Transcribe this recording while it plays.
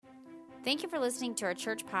Thank you for listening to our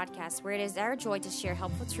church podcast, where it is our joy to share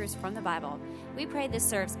helpful truths from the Bible. We pray this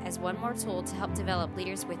serves as one more tool to help develop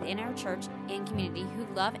leaders within our church and community who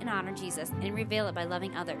love and honor Jesus and reveal it by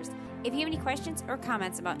loving others. If you have any questions or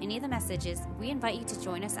comments about any of the messages, we invite you to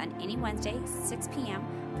join us on any Wednesday, 6 p.m.,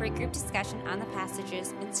 for a group discussion on the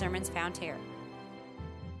passages and sermons found here.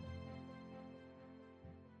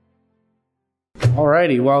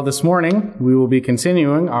 Alrighty, well, this morning we will be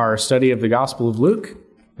continuing our study of the Gospel of Luke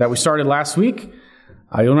that we started last week.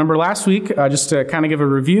 You'll remember last week, just to kind of give a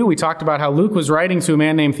review, we talked about how Luke was writing to a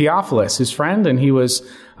man named Theophilus, his friend, and he was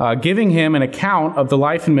giving him an account of the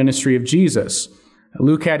life and ministry of Jesus.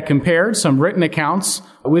 Luke had compared some written accounts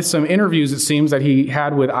with some interviews, it seems, that he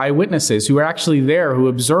had with eyewitnesses who were actually there, who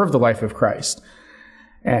observed the life of Christ.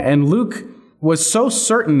 And Luke was so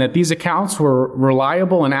certain that these accounts were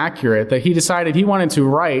reliable and accurate that he decided he wanted to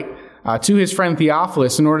write to his friend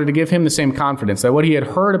Theophilus in order to give him the same confidence that what he had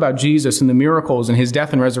heard about Jesus and the miracles and his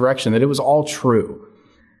death and resurrection, that it was all true.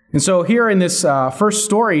 And so here in this first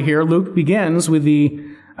story here, Luke begins with the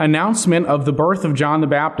announcement of the birth of John the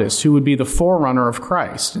Baptist, who would be the forerunner of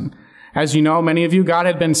Christ. And as you know, many of you, God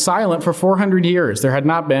had been silent for 400 years. There had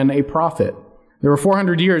not been a prophet. There were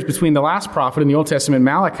 400 years between the last prophet in the Old Testament,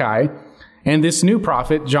 Malachi, and this new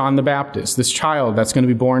prophet, John the Baptist, this child that's going to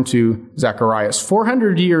be born to Zacharias.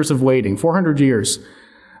 400 years of waiting, 400 years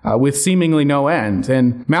with seemingly no end.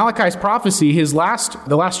 And Malachi's prophecy, the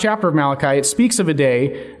last chapter of Malachi, it speaks of a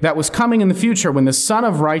day that was coming in the future when the Son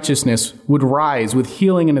of Righteousness would rise with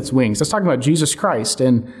healing in its wings. That's talking about Jesus Christ.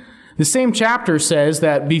 And the same chapter says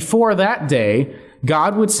that before that day,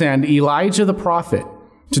 God would send Elijah the prophet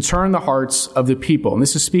to turn the hearts of the people. And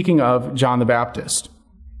this is speaking of John the Baptist.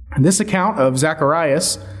 And this account of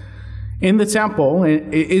Zacharias in the temple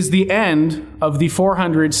is the end of the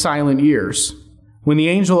 400 silent years. When the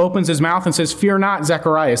angel opens his mouth and says, "Fear not,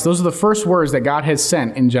 Zacharias," those are the first words that God has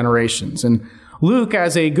sent in generations. And Luke,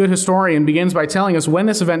 as a good historian, begins by telling us when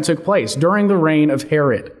this event took place, during the reign of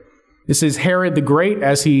Herod. This is Herod the Great,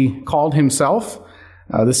 as he called himself,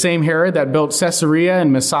 the same Herod that built Caesarea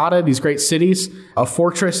and Masada, these great cities, a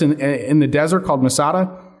fortress in the desert called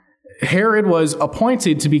Masada. Herod was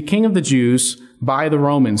appointed to be king of the Jews by the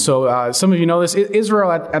Romans. So some of you know this.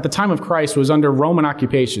 Israel at the time of Christ was under Roman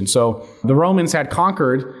occupation. So the Romans had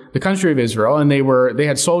conquered the country of Israel, and they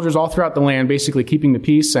had soldiers all throughout the land basically keeping the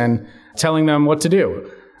peace and telling them what to do.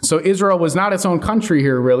 So Israel was not its own country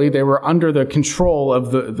here, really. They were under the control of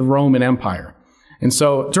the Roman Empire. And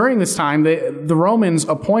so during this time, the Romans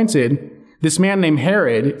appointed this man named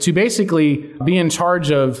Herod to basically be in charge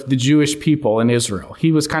of the Jewish people in Israel.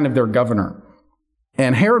 He was kind of their governor.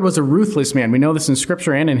 And Herod was a ruthless man. We know this in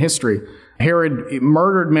Scripture and in history. Herod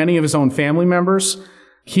murdered many of his own family members.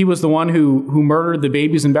 He was the one who murdered the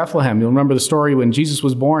babies in Bethlehem. You'll remember the story when Jesus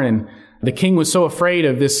was born, and the king was so afraid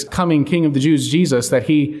of this coming king of the Jews, Jesus, that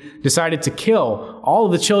he decided to kill all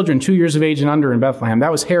of the children 2 years of age and under in Bethlehem.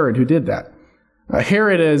 That was Herod who did that.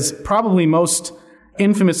 Herod is probably most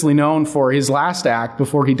infamously known for his last act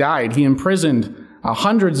before he died. He imprisoned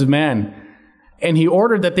hundreds of men, and he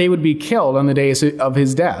ordered that they would be killed on the days of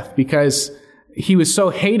his death because he was so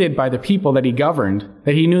hated by the people that he governed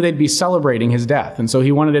that he knew they'd be celebrating his death. And so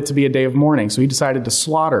he wanted it to be a day of mourning. So he decided to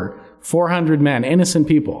slaughter 400 men, innocent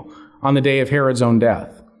people, on the day of Herod's own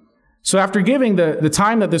death. So after giving the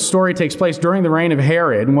time that this story takes place during the reign of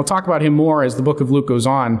Herod, and we'll talk about him more as the book of Luke goes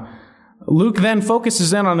on, Luke then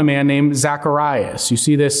focuses in on a man named Zacharias. You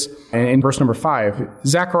see this in verse number 5.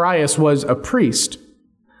 Zacharias was a priest.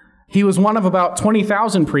 He was one of about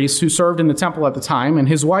 20,000 priests who served in the temple at the time, and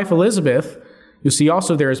his wife Elizabeth, you see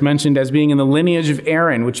also there is mentioned as being in the lineage of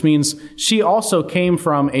Aaron, which means she also came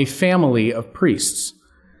from a family of priests.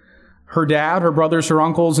 Her dad, her brothers, her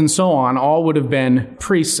uncles, and so on, all would have been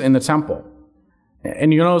priests in the temple.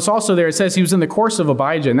 And you notice also there it says he was in the course of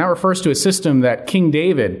Abijah, and that refers to a system that King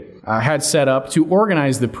David had set up to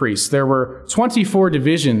organize the priests. There were 24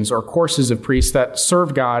 divisions or courses of priests that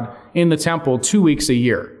served God in the temple 2 weeks a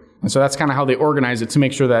year. And so that's kind of how they organized it to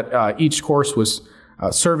make sure that each course was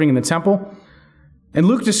serving in the temple. And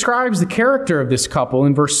Luke describes the character of this couple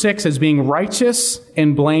in verse 6 as being righteous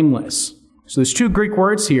and blameless. So there's two Greek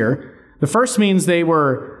words here. The first means they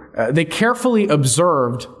carefully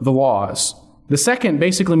observed the laws. The second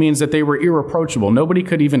basically means that they were irreproachable. Nobody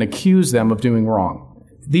could even accuse them of doing wrong.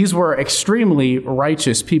 These were extremely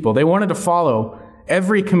righteous people. They wanted to follow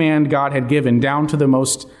every command God had given down to the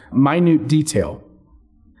most minute detail.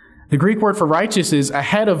 The Greek word for righteous is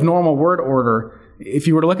ahead of normal word order if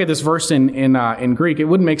you were to look at this verse in Greek, it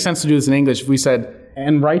wouldn't make sense to do this in English if we said,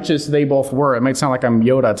 and righteous they both were. It might sound like I'm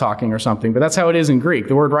Yoda talking or something, but that's how it is in Greek.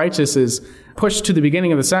 The word righteous is pushed to the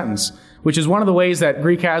beginning of the sentence, which is one of the ways that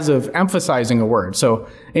Greek has of emphasizing a word. So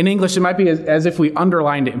in English, it might be as if we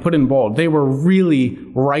underlined it and put it in bold. They were really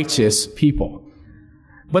righteous people.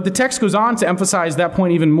 But the text goes on to emphasize that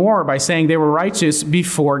point even more by saying they were righteous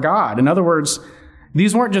before God. In other words,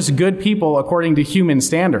 these weren't just good people according to human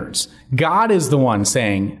standards. God is the one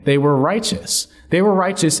saying they were righteous. They were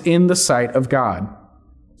righteous in the sight of God.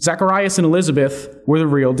 Zacharias and Elizabeth were the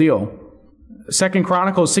real deal. 2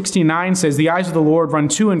 Chronicles 16:9 says, "The eyes of the Lord run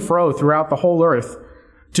to and fro throughout the whole earth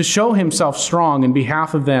to show himself strong in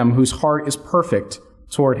behalf of them whose heart is perfect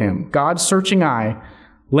toward him." God's searching eye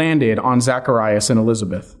landed on Zacharias and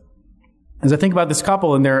Elizabeth. As I think about this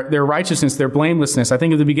couple and their righteousness, their blamelessness, I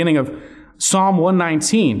think of the beginning of Psalm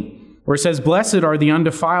 119, where it says, "Blessed are the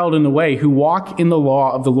undefiled in the way who walk in the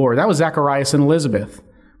law of the Lord." That was Zacharias and Elizabeth.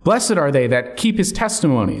 "Blessed are they that keep his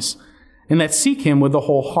testimonies and that seek him with the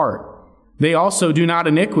whole heart. They also do not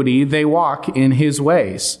iniquity, they walk in his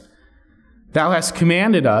ways. Thou hast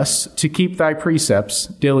commanded us to keep thy precepts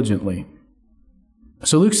diligently."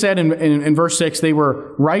 So Luke said in verse 6, they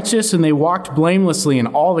were righteous and they walked blamelessly in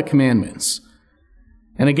all the commandments.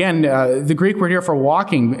 And again, the Greek word here for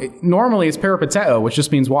walking, normally it's peripateo, which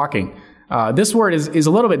just means walking. This word is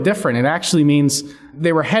a little bit different. It actually means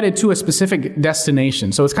they were headed to a specific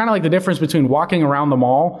destination. So it's kind of like the difference between walking around the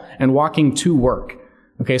mall and walking to work.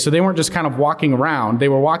 Okay, so they weren't just kind of walking around. They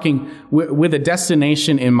were walking with a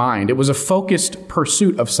destination in mind. It was a focused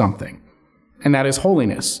pursuit of something, and that is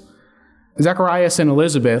holiness. Zacharias and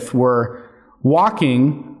Elizabeth were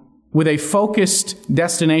walking with a focused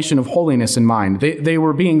destination of holiness in mind. They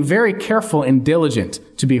were being very careful and diligent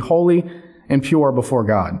to be holy and pure before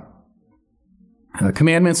God.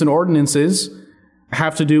 Commandments and ordinances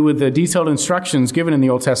have to do with the detailed instructions given in the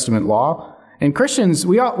Old Testament law. And Christians,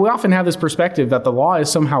 we often have this perspective that the law is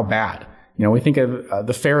somehow bad. You know, we think of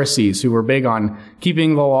the Pharisees who were big on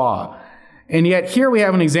keeping the law. And yet here we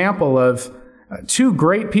have an example of two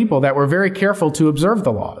great people that were very careful to observe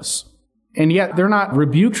the laws. And yet they're not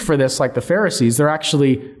rebuked for this like the Pharisees. They're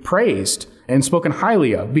actually praised and spoken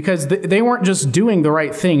highly of because they weren't just doing the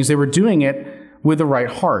right things. They were doing it with the right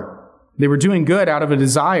heart. They were doing good out of a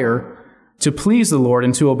desire to please the Lord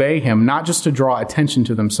and to obey him, not just to draw attention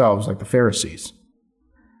to themselves like the Pharisees.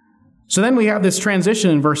 So then we have this transition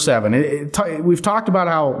in verse 7. We've talked about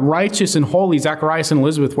how righteous and holy Zacharias and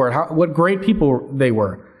Elizabeth were, what great people they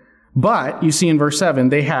were. But you see in verse 7,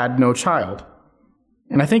 they had no child.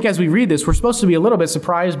 And I think as we read this, we're supposed to be a little bit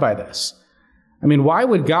surprised by this. I mean, why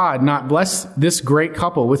would God not bless this great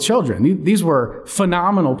couple with children? These were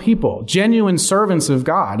phenomenal people, genuine servants of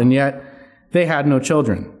God, and yet they had no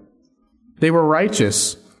children. They were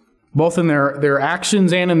righteous, both in their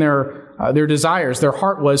actions and in their desires. Their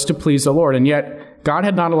heart was to please the Lord, and yet God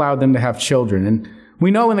had not allowed them to have children. And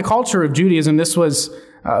we know in the culture of Judaism,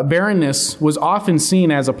 barrenness was often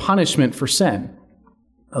seen as a punishment for sin.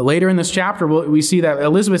 Later in this chapter, we see that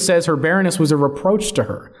Elizabeth says her barrenness was a reproach to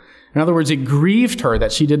her. In other words, it grieved her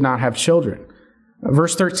that she did not have children.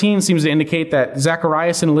 Verse 13 seems to indicate that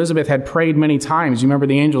Zacharias and Elizabeth had prayed many times. You remember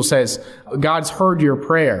the angel says, God's heard your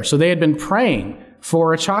prayer. So they had been praying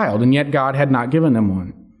for a child, and yet God had not given them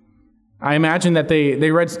one. I imagine that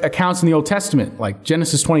they read accounts in the Old Testament, like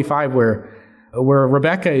Genesis 25, where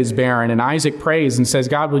Rebekah is barren and Isaac prays and says,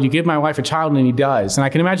 God, will you give my wife a child? And he does. And I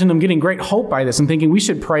can imagine them getting great hope by this and thinking we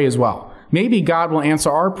should pray as well. Maybe God will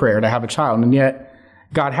answer our prayer to have a child. And yet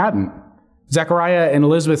God hadn't. Zechariah and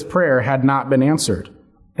Elizabeth's prayer had not been answered.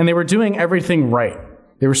 And they were doing everything right.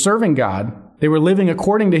 They were serving God. They were living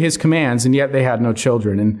according to his commands, and yet they had no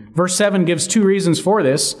children. And verse 7 gives two reasons for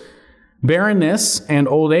this: barrenness and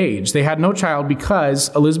old age. They had no child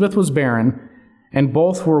because Elizabeth was barren, and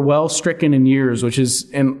both were well stricken in years, which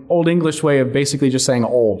is an Old English way of basically just saying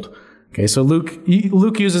old. Okay, so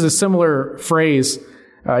Luke uses a similar phrase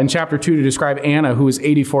in chapter 2 to describe Anna, who was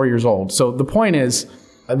 84 years old. So the point is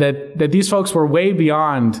that these folks were way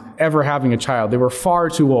beyond ever having a child. They were far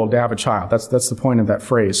too old to have a child. That's the point of that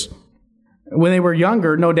phrase. When they were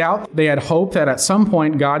younger, no doubt they had hope that at some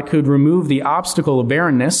point God could remove the obstacle of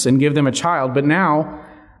barrenness and give them a child. But now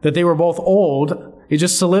that they were both old, it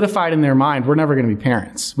just solidified in their mind, we're never going to be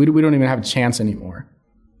parents. We don't even have a chance anymore.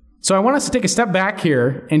 So I want us to take a step back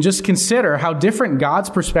here and just consider how different God's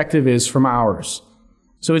perspective is from ours.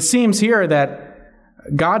 So it seems here that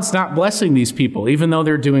God's not blessing these people, even though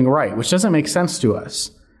they're doing right, which doesn't make sense to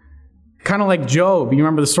us. Kind of like Job. You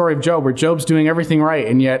remember the story of Job, where Job's doing everything right,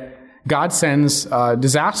 and yet God sends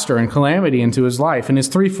disaster and calamity into his life. And his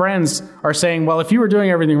three friends are saying, well, if you were doing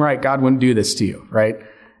everything right, God wouldn't do this to you, right?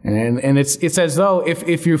 And it's as though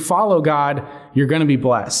if you follow God, you're going to be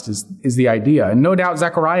blessed, is the idea. And no doubt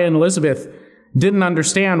Zechariah and Elizabeth didn't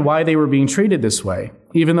understand why they were being treated this way,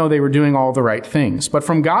 even though they were doing all the right things. But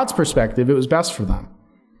from God's perspective, it was best for them.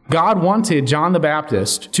 God wanted John the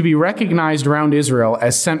Baptist to be recognized around Israel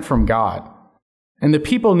as sent from God. And the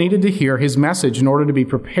people needed to hear his message in order to be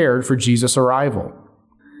prepared for Jesus' arrival.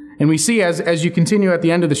 And we see as you continue at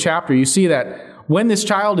the end of the chapter, you see that when this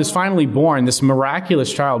child is finally born, this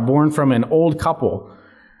miraculous child born from an old couple,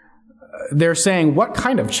 they're saying, what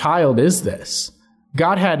kind of child is this?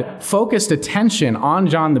 God had focused attention on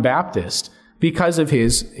John the Baptist because of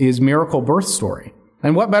his miracle birth story.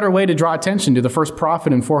 And what better way to draw attention to the first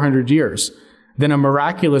prophet in 400 years than a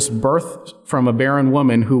miraculous birth from a barren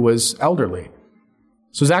woman who was elderly?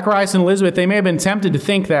 So Zacharias and Elizabeth, they may have been tempted to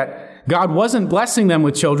think that God wasn't blessing them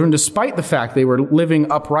with children despite the fact they were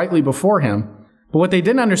living uprightly before him. But what they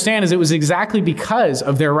didn't understand is it was exactly because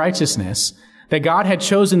of their righteousness that God had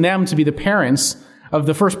chosen them to be the parents of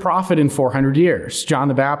the first prophet in 400 years, John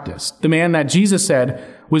the Baptist, the man that Jesus said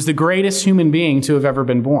was the greatest human being to have ever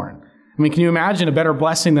been born. I mean, can you imagine a better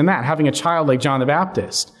blessing than that, having a child like John the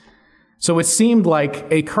Baptist? So it seemed like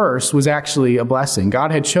a curse was actually a blessing.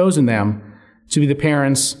 God had chosen them to be the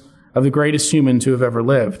parents of the greatest human to have ever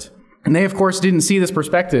lived. And they, of course, didn't see this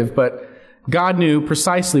perspective, but God knew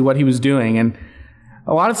precisely what he was doing. And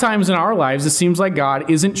a lot of times in our lives, it seems like God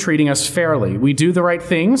isn't treating us fairly. We do the right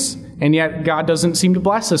things, and yet God doesn't seem to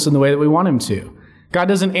bless us in the way that we want him to. God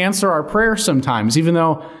doesn't answer our prayers sometimes, even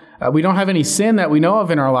though we don't have any sin that we know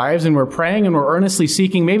of in our lives, and we're praying and we're earnestly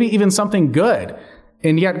seeking maybe even something good,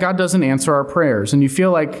 and yet God doesn't answer our prayers. And you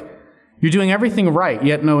feel like you're doing everything right,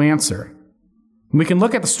 yet no answer. We can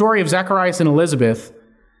look at the story of Zacharias and Elizabeth,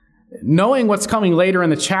 knowing what's coming later in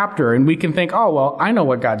the chapter, and we can think, oh, well, I know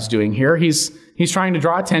what God's doing here. He's trying to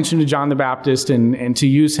draw attention to John the Baptist and to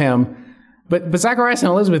use him. But Zacharias and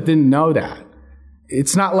Elizabeth didn't know that.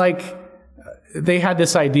 It's not like they had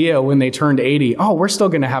this idea when they turned 80, oh, we're still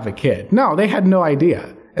going to have a kid. No, they had no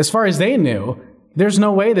idea. As far as they knew, there's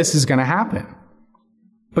no way this is going to happen.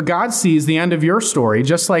 But God sees the end of your story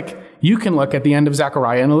just like you can look at the end of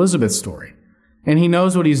Zechariah and Elizabeth's story. And he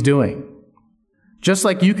knows what he's doing. Just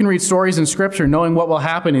like you can read stories in Scripture knowing what will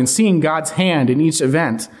happen and seeing God's hand in each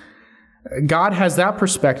event, God has that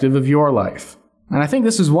perspective of your life. And I think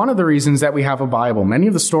this is one of the reasons that we have a Bible. Many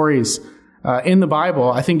of the stories in the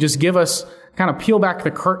Bible, I think, just give us, kind of peel back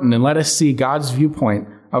the curtain and let us see God's viewpoint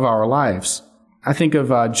of our lives. I think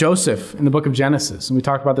of Joseph in the book of Genesis. And we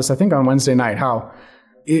talked about this, I think, on Wednesday night, how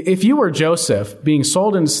if you were Joseph being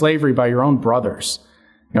sold into slavery by your own brothers,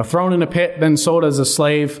 thrown in a pit, then sold as a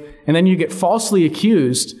slave, and then you get falsely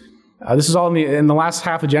accused. This is all in the last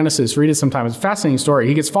half of Genesis. Read it sometime. It's a fascinating story.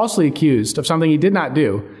 He gets falsely accused of something he did not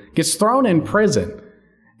do, gets thrown in prison,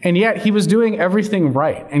 and yet he was doing everything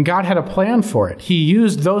right, and God had a plan for it. He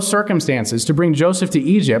used those circumstances to bring Joseph to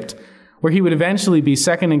Egypt, where he would eventually be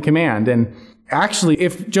second in command. And actually,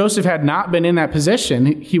 if Joseph had not been in that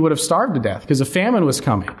position, he would have starved to death because a famine was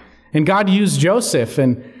coming. And God used Joseph,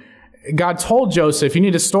 and God told Joseph, you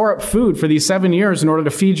need to store up food for these 7 years in order to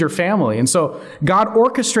feed your family. And so God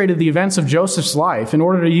orchestrated the events of Joseph's life in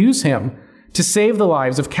order to use him to save the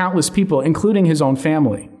lives of countless people, including his own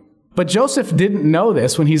family. But Joseph didn't know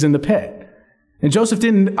this when he's in the pit. And Joseph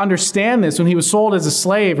didn't understand this when he was sold as a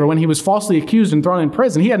slave or when he was falsely accused and thrown in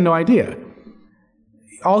prison. He had no idea.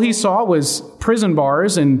 All he saw was prison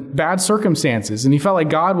bars and bad circumstances. And he felt like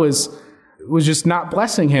God was just not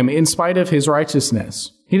blessing him in spite of his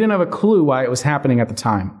righteousness. He didn't have a clue why it was happening at the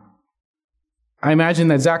time. I imagine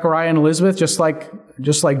that Zechariah and Elizabeth, just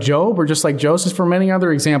like Job or just like Joseph, for many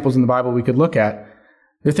other examples in the Bible we could look at,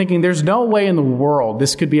 they're thinking there's no way in the world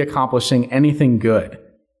this could be accomplishing anything good.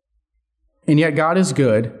 And yet God is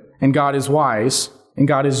good, and God is wise, and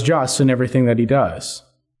God is just in everything that he does.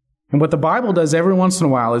 And what the Bible does every once in a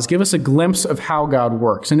while is give us a glimpse of how God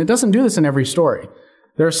works. And it doesn't do this in every story.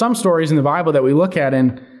 There are some stories in the Bible that we look at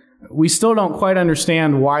and we still don't quite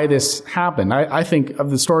understand why this happened. I think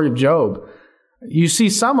of the story of Job. You see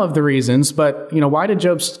some of the reasons, but, why did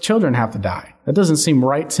Job's children have to die? That doesn't seem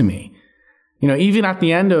right to me. Even at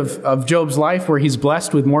the end of Job's life where he's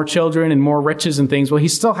blessed with more children and more riches and things, well, he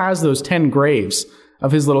still has those 10 graves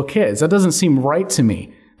of his little kids. That doesn't seem right to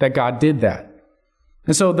me that God did that.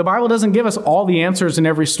 And so the Bible doesn't give us all the answers in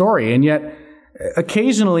every story, and yet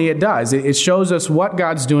occasionally it does. It shows us what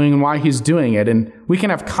God's doing and why he's doing it. And we can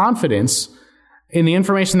have confidence in the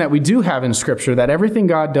information that we do have in Scripture that everything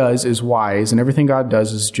God does is wise and everything God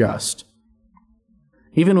does is just.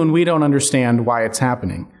 even when we don't understand why it's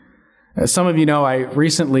happening. As some of you know, I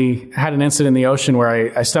recently had an incident in the ocean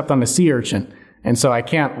where I stepped on a sea urchin. And so I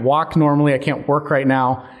can't walk normally. I can't work right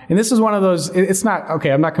now. And this is one of those, it's not,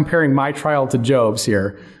 okay, I'm not comparing my trial to Job's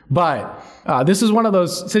here, but this is one of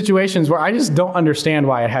those situations where I just don't understand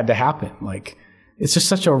why it had to happen. Like, it's just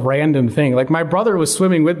such a random thing. Like, my brother was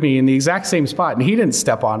swimming with me in the exact same spot and he didn't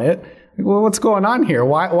step on it. Well, what's going on here?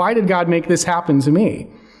 Why did God make this happen to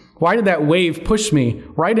me? Why did that wave push me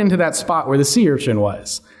right into that spot where the sea urchin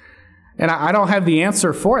was? And I don't have the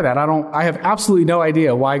answer for that. I have absolutely no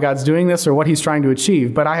idea why God's doing this or what he's trying to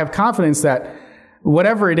achieve, but I have confidence that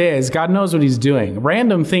whatever it is, God knows what he's doing.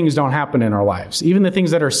 Random things don't happen in our lives. Even the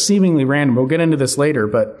things that are seemingly random, we'll get into this later,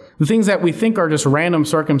 but the things that we think are just random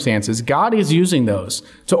circumstances, God is using those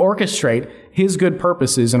to orchestrate his good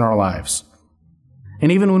purposes in our lives.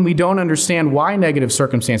 And even when we don't understand why negative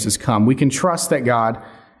circumstances come, we can trust that God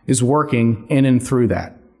is working in and through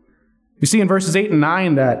that. We see in verses 8 and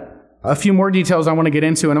 9 that a few more details I want to get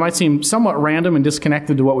into, and it might seem somewhat random and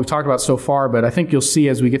disconnected to what we've talked about so far, but I think you'll see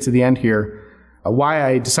as we get to the end here why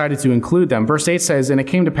I decided to include them. Verse 8 says, "And it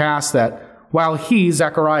came to pass that while he,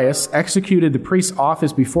 Zacharias, executed the priest's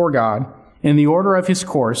office before God in the order of his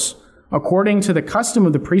course, according to the custom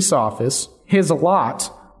of the priest's office, his lot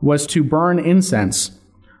was to burn incense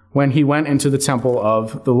when he went into the temple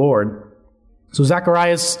of the Lord." So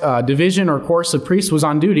Zacharias' division or course of priests was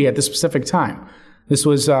on duty at this specific time. This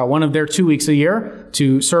was one of their 2 weeks a year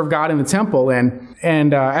to serve God in the temple.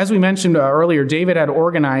 And as we mentioned earlier, David had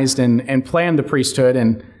organized and planned the priesthood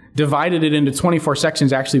and divided it into 24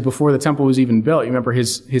 sections actually before the temple was even built. You remember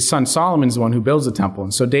his son Solomon's the one who builds the temple.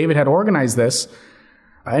 And so David had organized this.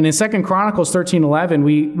 And in 2 Chronicles 13:11,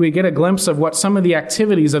 we get a glimpse of what some of the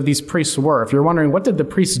activities of these priests were. If you're wondering, what did the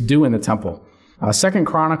priests do in the temple? 2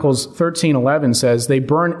 Chronicles 13:11 says, "They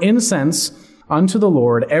burn incense unto the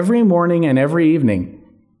Lord every morning and every evening,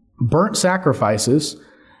 burnt sacrifices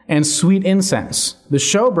and sweet incense. The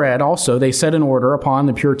showbread also they set in order upon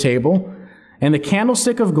the pure table, and the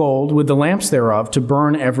candlestick of gold with the lamps thereof to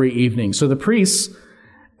burn every evening." So the priests,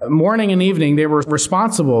 morning and evening, they were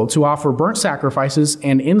responsible to offer burnt sacrifices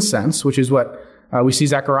and incense, which is what we see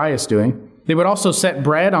Zacharias doing. They would also set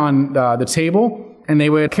bread on the table, and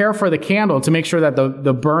they would care for the candle to make sure that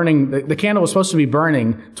the candle was supposed to be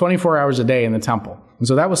burning 24 hours a day in the temple. And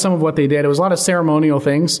so that was some of what they did. It was a lot of ceremonial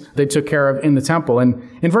things they took care of in the temple. And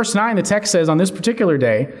in verse 9, the text says, "On this particular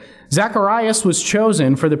day, Zacharias was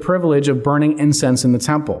chosen for the privilege of burning incense in the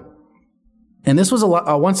temple." And this was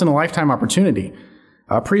a once-in-a-lifetime opportunity.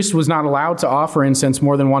 A priest was not allowed to offer incense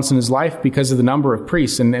more than once in his life because of the number of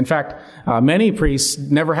priests. And in fact, many priests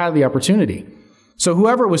never had the opportunity. So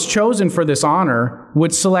whoever was chosen for this honor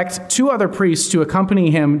would select 2 other priests to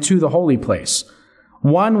accompany him to the holy place.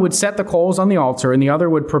 One would set the coals on the altar, and the other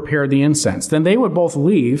would prepare the incense. Then they would both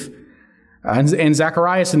leave, and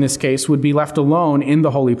Zacharias in this case would be left alone in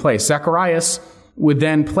the holy place. Zacharias would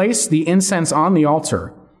then place the incense on the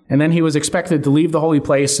altar, and then he was expected to leave the holy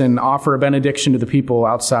place and offer a benediction to the people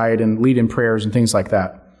outside and lead in prayers and things like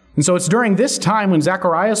that. And so it's during this time when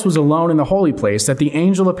Zacharias was alone in the holy place that the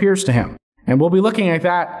angel appears to him. And we'll be looking at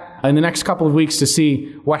that in the next couple of weeks to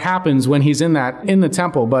see what happens when he's in the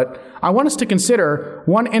temple. But I want us to consider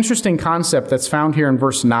one interesting concept that's found here in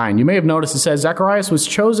verse 9. You may have noticed it says Zacharias was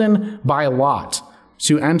chosen by lot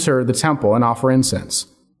to enter the temple and offer incense.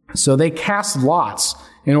 So they cast lots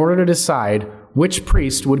in order to decide which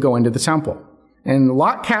priest would go into the temple. And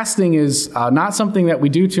lot casting is not something that we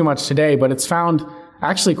do too much today, but it's found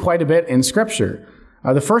actually quite a bit in Scripture.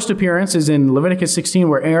 The first appearance is in Leviticus 16,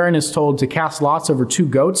 where Aaron is told to cast lots over 2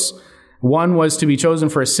 goats. One was to be chosen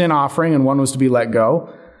for a sin offering, and one was to be let go.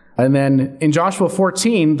 And then in Joshua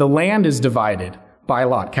 14, the land is divided by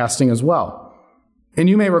lot casting as well. And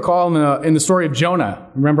you may recall in the story of Jonah,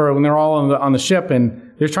 remember when they're all on the ship and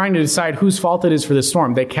they're trying to decide whose fault it is for this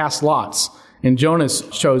storm. They cast lots, and Jonah's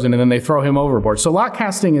chosen, and then they throw him overboard. So lot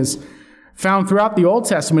casting is found throughout the Old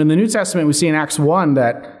Testament. In the New Testament, we see in Acts 1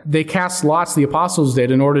 that they cast lots, the apostles did,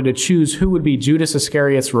 in order to choose who would be Judas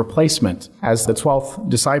Iscariot's replacement as the 12th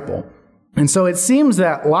disciple. And so it seems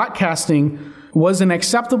that lot casting was an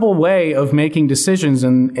acceptable way of making decisions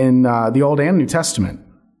in the Old and New Testament.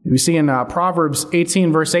 We see in Proverbs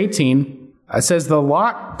 18, verse 18, it says, "The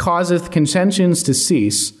lot causeth contentions to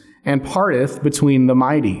cease, and parteth between the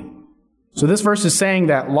mighty." So this verse is saying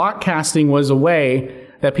that lot casting was a way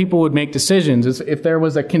that people would make decisions. If there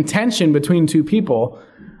was a contention between 2 people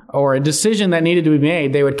or a decision that needed to be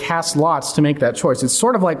made, they would cast lots to make that choice. It's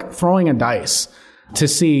sort of like throwing a dice to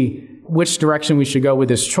see which direction we should go with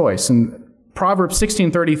this choice. And Proverbs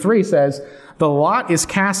 16:33 says, "The lot is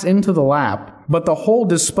cast into the lap, but the whole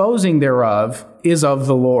disposing thereof is of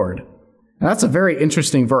the Lord. And that's a very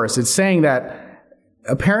interesting verse. It's saying that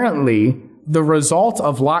apparently the result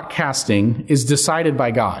of lot casting is decided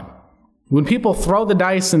by God. When people throw the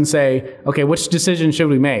dice and say, okay, which decision should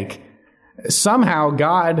we make? Somehow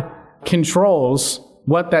God controls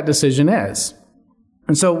what that decision is.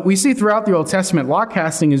 And so we see throughout the Old Testament, lot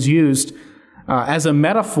casting is used as a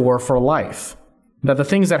metaphor for life. That the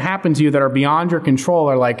things that happen to you that are beyond your control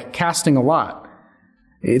are like casting a lot.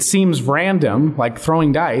 It seems random, like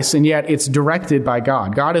throwing dice, and yet it's directed by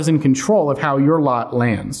God. God is in control of how your lot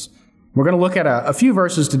lands. We're going to look at a few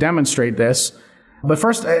verses to demonstrate this. But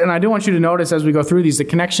first, and I do want you to notice as we go through these, the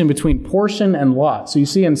connection between portion and lot. So you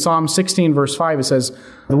see in Psalm 16, verse 5, it says,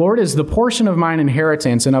 "The Lord is the portion of mine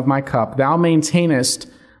inheritance and of my cup. Thou maintainest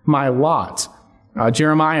my lot."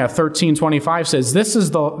 Jeremiah 13:25 says, "This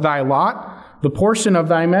is thy lot, the portion of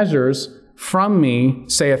thy measures from me,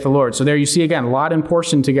 saith the Lord." So there you see again, lot and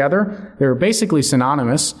portion together. They're basically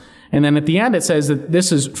synonymous. And then at the end it says that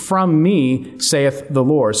this is from me, saith the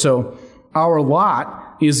Lord. So our lot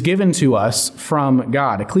is given to us from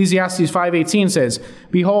God. Ecclesiastes 5:18 says,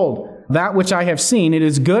 "Behold, that which I have seen, it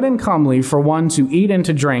is good and comely for one to eat and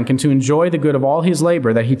to drink and to enjoy the good of all his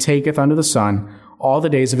labor that he taketh under the sun all the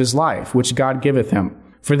days of his life, which God giveth him.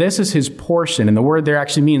 For this is his portion." And the word there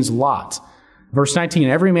actually means lot. Verse 19,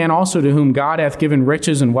 "Every man also to whom God hath given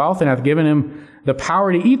riches and wealth, and hath given him the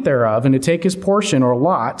power to eat thereof, and to take his portion or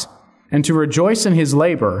lot, and to rejoice in his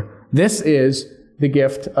labor, this is the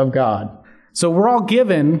gift of God." So we're all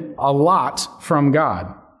given a lot from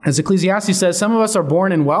God. As Ecclesiastes says, some of us are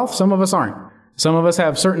born in wealth, some of us aren't. Some of us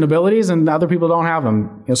have certain abilities and other people don't have them.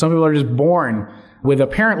 Some people are just born with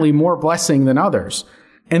apparently more blessing than others.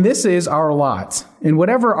 And this is our lot. And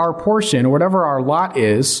whatever our portion, or whatever our lot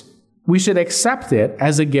is, we should accept it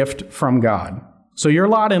as a gift from God. So your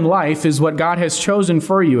lot in life is what God has chosen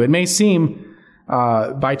for you. It may seem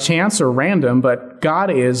by chance or random, but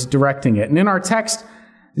God is directing it. And in our text,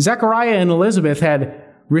 Zechariah and Elizabeth had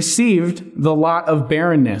received the lot of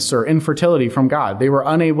barrenness or infertility from God. They were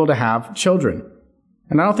unable to have children.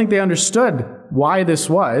 And I don't think they understood why this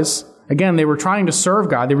was. Again, they were trying to serve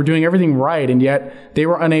God. They were doing everything right, and yet they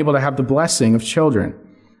were unable to have the blessing of children.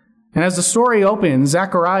 And as the story opens,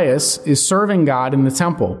 Zacharias is serving God in the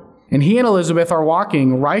temple. And he and Elizabeth are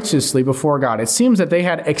walking righteously before God. It seems that they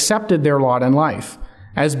had accepted their lot in life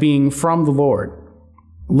as being from the Lord.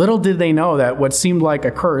 Little did they know that what seemed like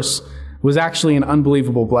a curse was actually an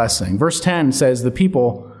unbelievable blessing. Verse 10 says, "The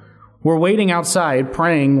people were waiting outside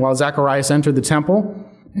praying while Zacharias entered the temple.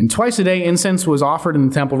 And twice a day incense was offered in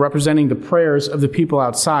the temple, representing the prayers of the people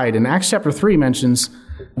outside." And Acts chapter 3 mentions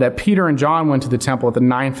that Peter and John went to the temple at the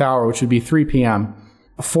 9th hour, which would be 3 p.m.,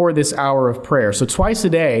 for this hour of prayer. So twice a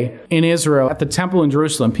day in Israel, at the temple in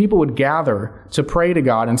Jerusalem, people would gather to pray to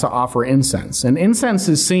God and to offer incense. And incense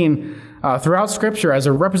is seen throughout Scripture as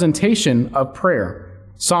a representation of prayer.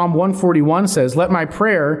 Psalm 141 says, "Let my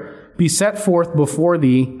prayer be set forth before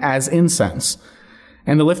thee as incense,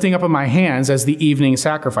 and the lifting up of my hands as the evening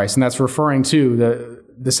sacrifice." And that's referring to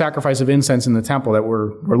the sacrifice of incense in the temple that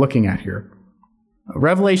we're looking at here.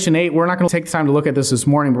 Revelation 8, we're not going to take the time to look at this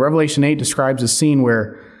morning, but Revelation 8 describes a scene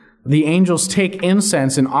where the angels take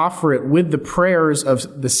incense and offer it with the prayers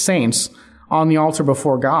of the saints on the altar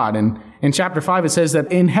before God. And in chapter 5, it says that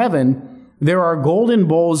in heaven, there are golden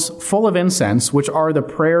bowls full of incense, which are the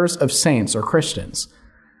prayers of saints or Christians.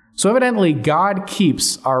 So evidently, God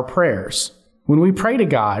keeps our prayers. When we pray to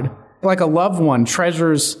God, like a loved one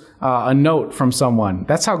treasures a note from someone,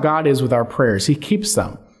 that's how God is with our prayers. He keeps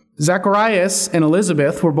them. Zacharias and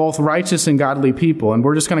Elizabeth were both righteous and godly people, and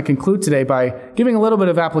we're just going to conclude today by giving a little bit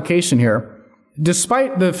of application here.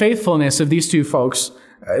 Despite the faithfulness of these two folks,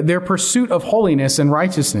 their pursuit of holiness and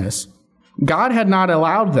righteousness, God had not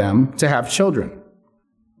allowed them to have children.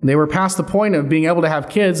 They were past the point of being able to have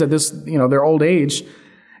kids at this, their old age,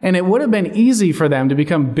 and it would have been easy for them to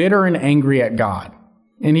become bitter and angry at God.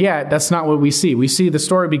 And yet, that's not what we see. We see the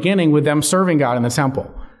story beginning with them serving God in the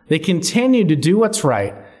temple. They continued to do what's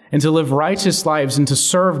right and to live righteous lives and to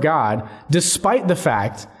serve God, despite the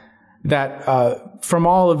fact that from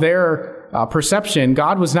all of their perception,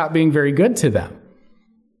 God was not being very good to them.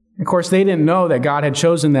 Of course, they didn't know that God had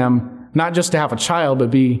chosen them not just to have a child,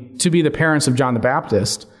 but to be the parents of John the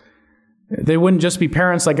Baptist. They wouldn't just be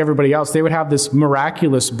parents like everybody else. They would have this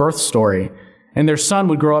miraculous birth story, and their son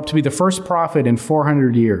would grow up to be the first prophet in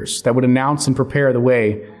 400 years that would announce and prepare the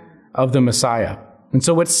way of the Messiah. And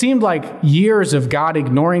so what seemed like years of God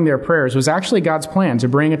ignoring their prayers was actually God's plan to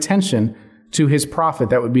bring attention to his prophet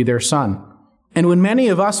that would be their son. And when many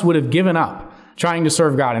of us would have given up trying to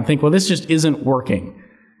serve God and think, well, this just isn't working,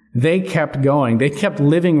 they kept going. They kept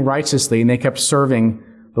living righteously, and they kept serving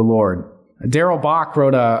the Lord. Darrell Bock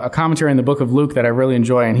wrote a commentary in the book of Luke that I really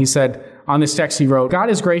enjoy, and he said, on this text he wrote, God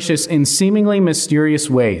is gracious in seemingly mysterious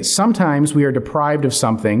ways. Sometimes we are deprived of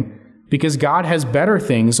something because God has better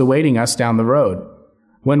things awaiting us down the road.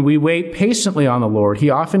 When we wait patiently on the Lord, he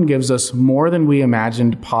often gives us more than we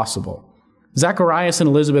imagined possible. Zacharias and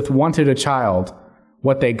Elizabeth wanted a child.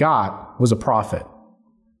 What they got was a prophet.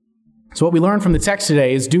 So what we learn from the text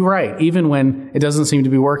today is do right, even when it doesn't seem to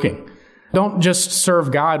be working. Don't just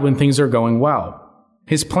serve God when things are going well.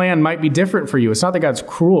 His plan might be different for you. It's not that God's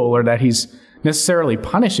cruel or that he's necessarily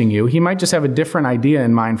punishing you. He might just have a different idea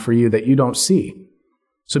in mind for you that you don't see.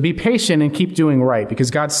 So be patient and keep doing right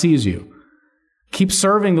because God sees you. Keep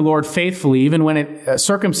serving the Lord faithfully even when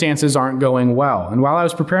circumstances aren't going well. And while I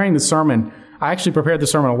was preparing the sermon, I actually prepared the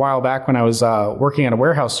sermon a while back when I was working at a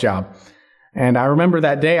warehouse job. And I remember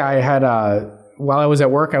that day I had, while I was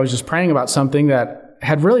at work, I was just praying about something that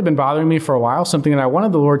had really been bothering me for a while, something that I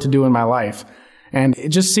wanted the Lord to do in my life. And it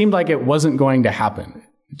just seemed like it wasn't going to happen.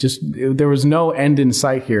 There was no end in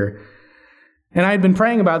sight here. And I had been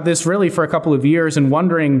praying about this really for a couple of years and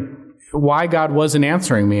wondering why God wasn't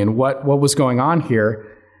answering me and what was going on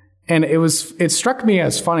here. And it struck me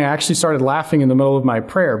as funny. I actually started laughing in the middle of my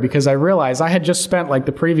prayer because I realized I had just spent like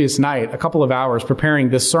the previous night, a couple of hours preparing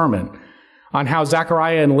this sermon on how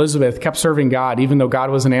Zachariah and Elizabeth kept serving God even though God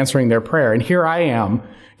wasn't answering their prayer. And here I am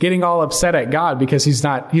getting all upset at God because he's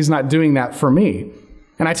not doing that for me.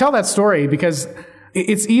 And I tell that story because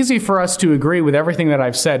it's easy for us to agree with everything that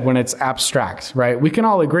I've said when it's abstract, right? We can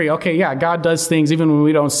all agree, okay, yeah, God does things even when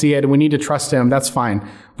we don't see it and we need to trust him. That's fine.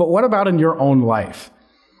 But what about in your own life?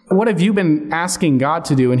 What have you been asking God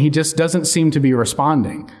to do and he just doesn't seem to be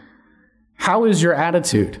responding? How is your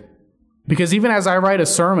attitude? Because even as I write a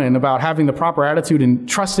sermon about having the proper attitude and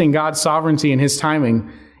trusting God's sovereignty and his timing,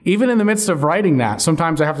 even in the midst of writing that,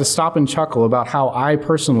 sometimes I have to stop and chuckle about how I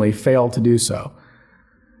personally fail to do so.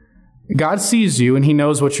 God sees you and he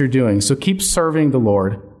knows what you're doing. So keep serving the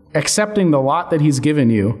Lord, accepting the lot that he's given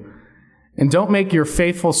you, and don't make your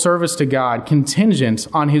faithful service to God contingent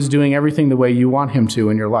on his doing everything the way you want him to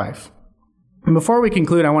in your life. And before we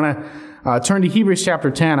conclude, I want to turn to Hebrews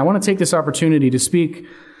chapter 10. I want to take this opportunity to speak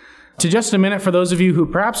to just a minute for those of you who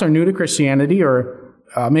perhaps are new to Christianity or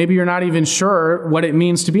maybe you're not even sure what it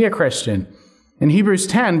means to be a Christian. In Hebrews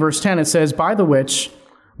 10, verse 10, it says, by the which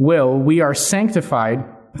will we are sanctified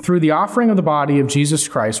through the offering of the body of Jesus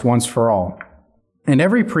Christ once for all. And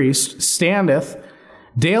every priest standeth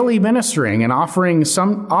daily ministering and offering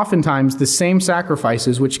oftentimes the same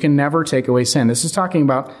sacrifices which can never take away sin. This is talking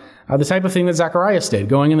about the type of thing that Zacharias did,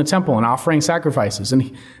 going in the temple and offering sacrifices.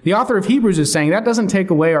 And the author of Hebrews is saying that doesn't take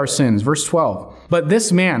away our sins. Verse 12. But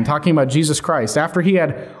this man, talking about Jesus Christ, after he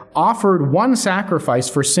had offered one sacrifice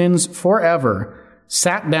for sins forever,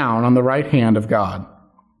 sat down on the right hand of God.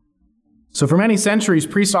 So for many centuries,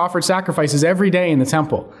 priests offered sacrifices every day in the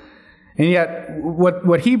temple. And yet,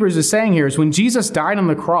 what Hebrews is saying here is when Jesus died on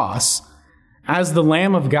the cross, as the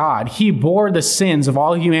Lamb of God, he bore the sins of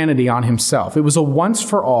all humanity on himself. It was a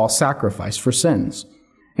once-for-all sacrifice for sins.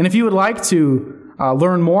 And if you would like to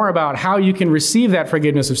learn more about how you can receive that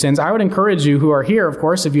forgiveness of sins, I would encourage you who are here, of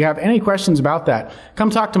course, if you have any questions about that,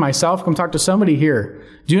 come talk to myself, come talk to somebody here.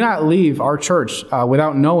 Do not leave our church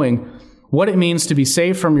without knowing what it means to be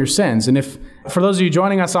saved from your sins. And if, for those of you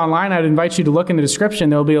joining us online, I'd invite you to look in the description.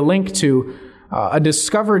 There will be a link to a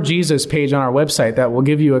Discover Jesus page on our website that will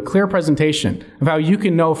give you a clear presentation of how you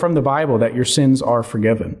can know from the Bible that your sins are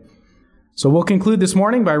forgiven. So we'll conclude this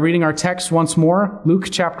morning by reading our text once more. Luke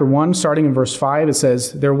chapter 1, starting in verse 5, it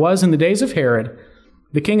says, there was in the days of Herod,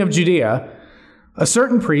 the king of Judea, a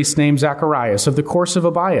certain priest named Zacharias of the course of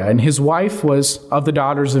Abiah, and his wife was of the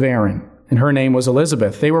daughters of Aaron, and her name was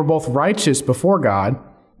Elizabeth. They were both righteous before God,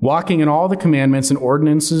 walking in all the commandments and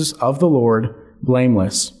ordinances of the Lord,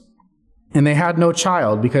 blameless. And they had no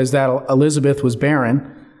child because that Elizabeth was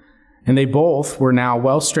barren, and they both were now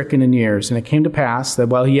well stricken in years. And it came to pass that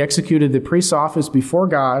while he executed the priest's office before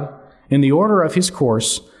God in the order of his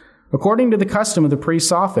course, according to the custom of the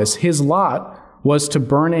priest's office, his lot was to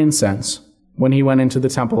burn incense when he went into the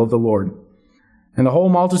temple of the Lord. And the whole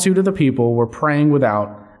multitude of the people were praying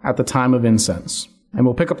without at the time of incense. And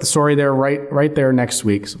we'll pick up the story there right there next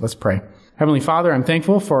week. So let's pray. Heavenly Father, I'm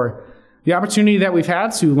thankful for the opportunity that we've had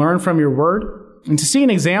to learn from your word and to see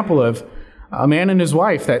an example of a man and his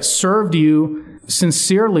wife that served you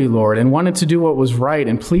sincerely, Lord, and wanted to do what was right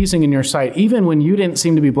and pleasing in your sight, even when you didn't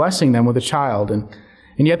seem to be blessing them with a child. And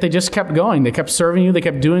yet they just kept going. They kept serving you. They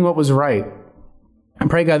kept doing what was right. I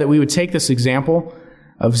pray, God, that we would take this example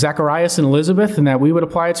of Zacharias and Elizabeth and that we would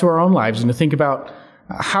apply it to our own lives and to think about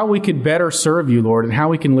how we could better serve you, Lord, and how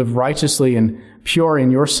we can live righteously and pure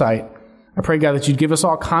in your sight. I pray, God, that you'd give us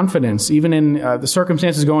all confidence, even in the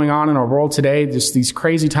circumstances going on in our world today, just these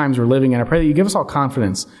crazy times we're living in. I pray that you give us all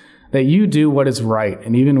confidence that you do what is right.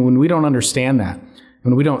 And even when we don't understand that,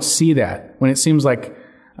 when we don't see that, when it seems like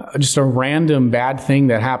just a random bad thing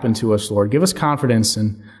that happened to us, Lord, give us confidence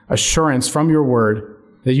and assurance from your word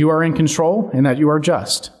that you are in control and that you are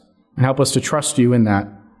just. And help us to trust you in that.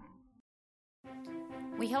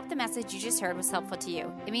 We hope the message you just heard was helpful to you.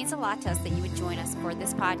 It means a lot to us that you would join us for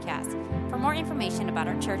this podcast. For more information about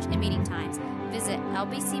our church and meeting times, visit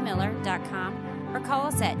lbcmiller.com or call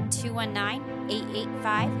us at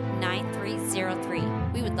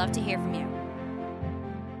 219-885-9303. We would love to hear from you.